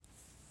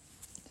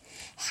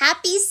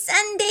Happy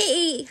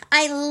Sunday!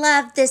 I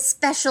love this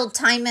special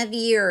time of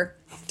year.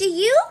 Do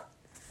you?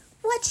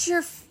 What's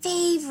your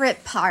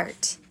favorite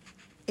part?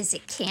 Is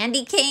it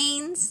candy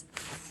canes?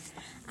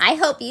 I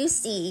hope you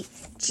see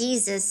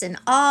Jesus in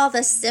all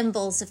the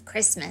symbols of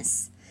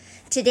Christmas.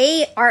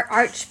 Today, our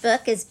Arch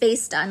book is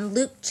based on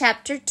Luke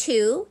chapter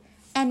 2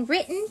 and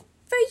written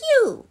for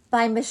you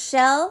by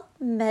Michelle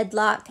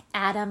Medlock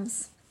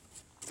Adams.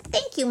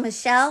 Thank you,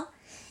 Michelle.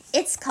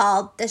 It's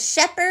called The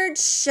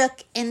Shepherds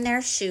Shook in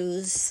Their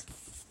Shoes.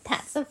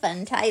 That's a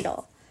fun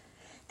title.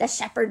 The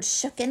Shepherds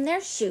Shook in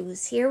Their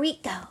Shoes. Here we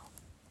go.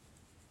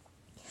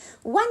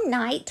 One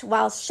night,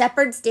 while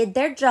shepherds did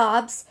their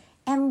jobs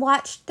and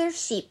watched their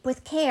sheep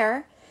with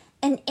care,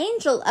 an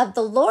angel of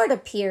the Lord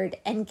appeared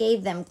and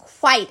gave them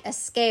quite a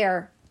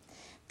scare.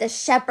 The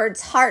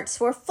shepherds' hearts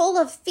were full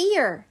of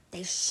fear.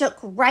 They shook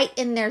right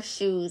in their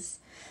shoes.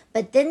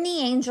 But then the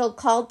angel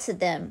called to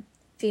them,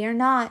 "Fear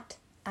not,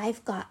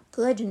 I've got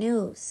good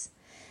news."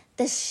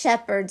 The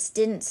shepherds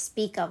didn't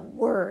speak a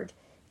word.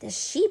 The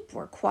sheep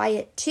were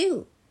quiet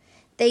too.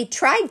 They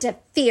tried to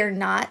fear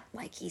not,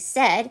 like he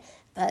said,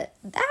 but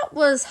that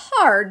was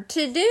hard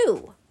to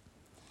do.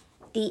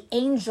 The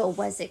angel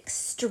was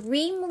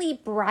extremely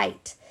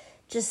bright,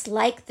 just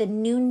like the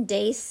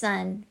noonday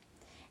sun.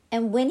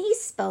 And when he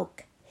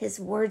spoke, his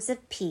words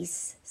of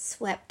peace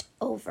swept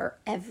over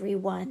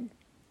everyone.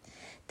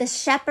 The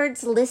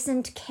shepherds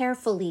listened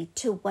carefully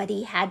to what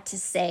he had to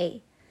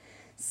say.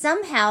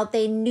 Somehow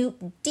they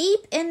knew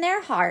deep in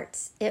their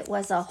hearts it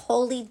was a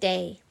holy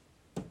day.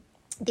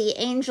 The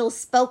angel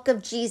spoke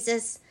of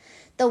Jesus,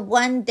 the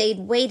one they'd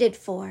waited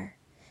for.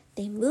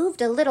 They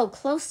moved a little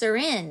closer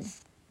in.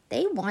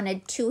 They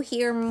wanted to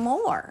hear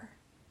more.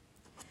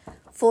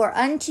 "For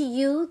unto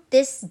you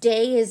this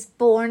day is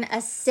born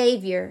a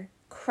Savior,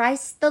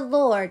 Christ the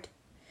Lord."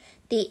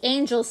 The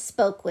angel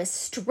spoke with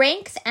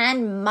strength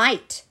and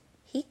might.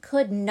 He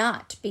could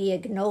not be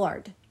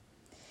ignored.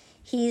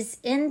 "He's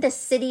in the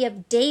city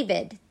of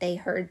David," they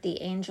heard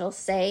the angel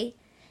say.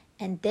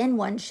 And then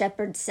one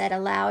shepherd said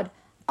aloud,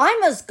 "I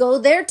must go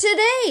there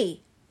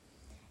today."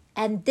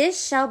 "And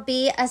this shall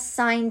be a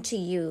sign to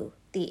you,"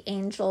 the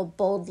angel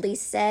boldly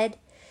said.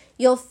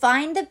 "You'll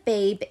find the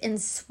babe in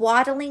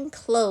swaddling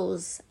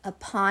clothes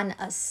upon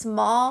a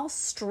small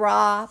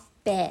straw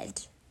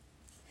bed."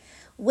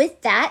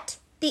 With that,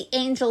 the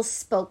angel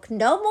spoke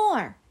no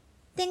more.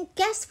 Then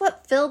guess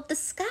what filled the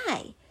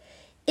sky?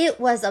 It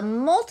was a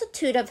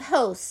multitude of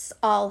hosts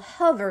all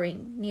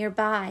hovering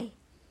nearby.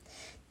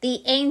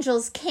 The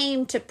angels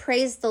came to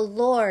praise the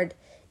Lord.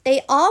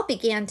 They all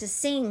began to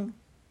sing,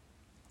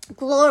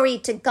 "Glory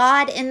to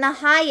God in the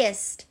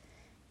highest."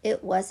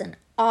 It was an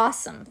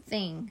awesome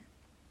thing.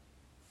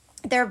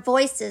 Their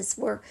voices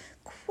were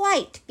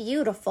quite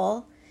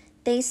beautiful.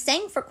 They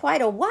sang for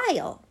quite a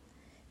while.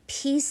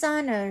 "Peace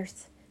on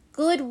earth,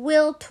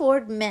 goodwill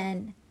toward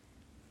men."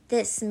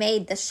 This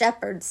made the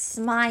shepherds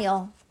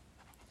smile.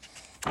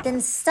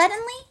 Then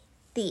suddenly,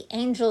 the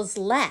angels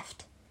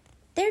left.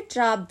 Their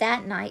job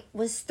that night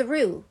was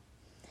through.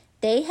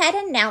 They had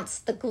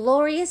announced the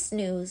glorious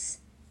news,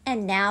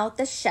 and now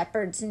the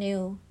shepherds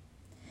knew.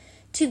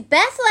 "To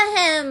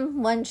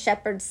Bethlehem," one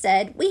shepherd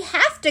said, "we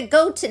have to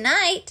go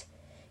tonight."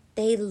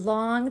 They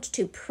longed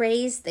to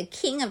praise the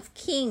King of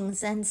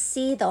Kings and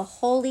see the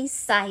holy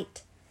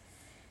sight.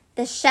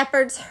 The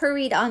shepherds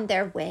hurried on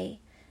their way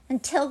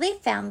until they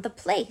found the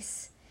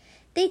place.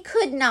 They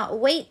could not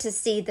wait to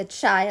see the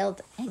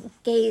child and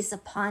gaze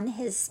upon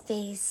his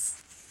face.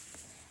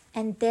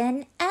 And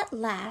then at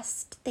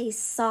last they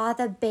saw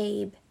the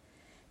babe.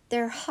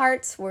 Their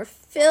hearts were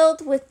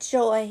filled with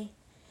joy.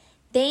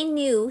 They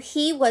knew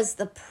he was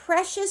the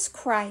precious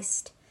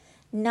Christ,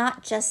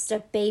 not just a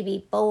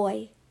baby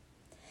boy.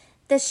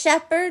 The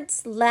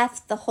shepherds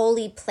left the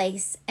holy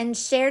place and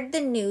shared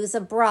the news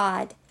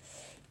abroad.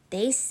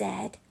 They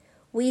said,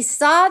 "We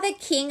saw the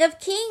King of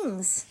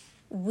Kings.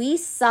 We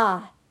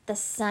saw the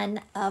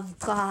Son of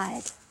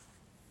God."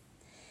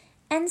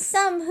 And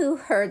some who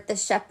heard the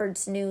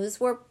shepherds' news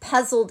were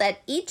puzzled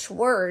at each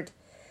word,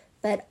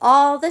 but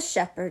all the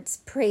shepherds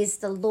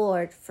praised the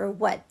Lord for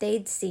what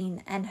they'd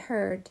seen and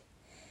heard.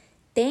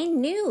 They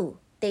knew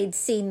they'd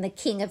seen the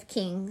King of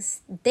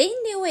Kings. They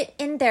knew it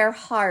in their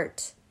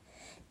heart.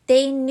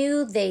 They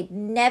knew they'd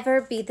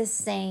never be the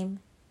same.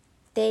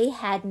 They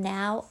had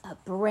now a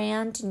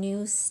brand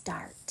new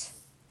start.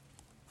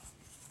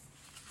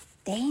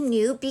 They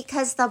knew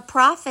because the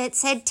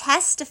prophets had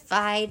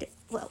testified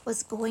what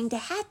was going to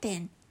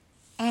happen.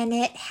 And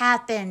it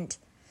happened,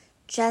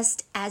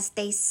 just as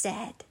they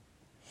said.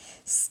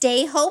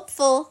 Stay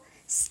hopeful,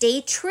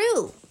 stay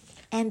true,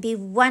 and be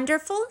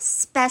wonderful,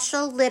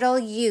 special little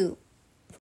you.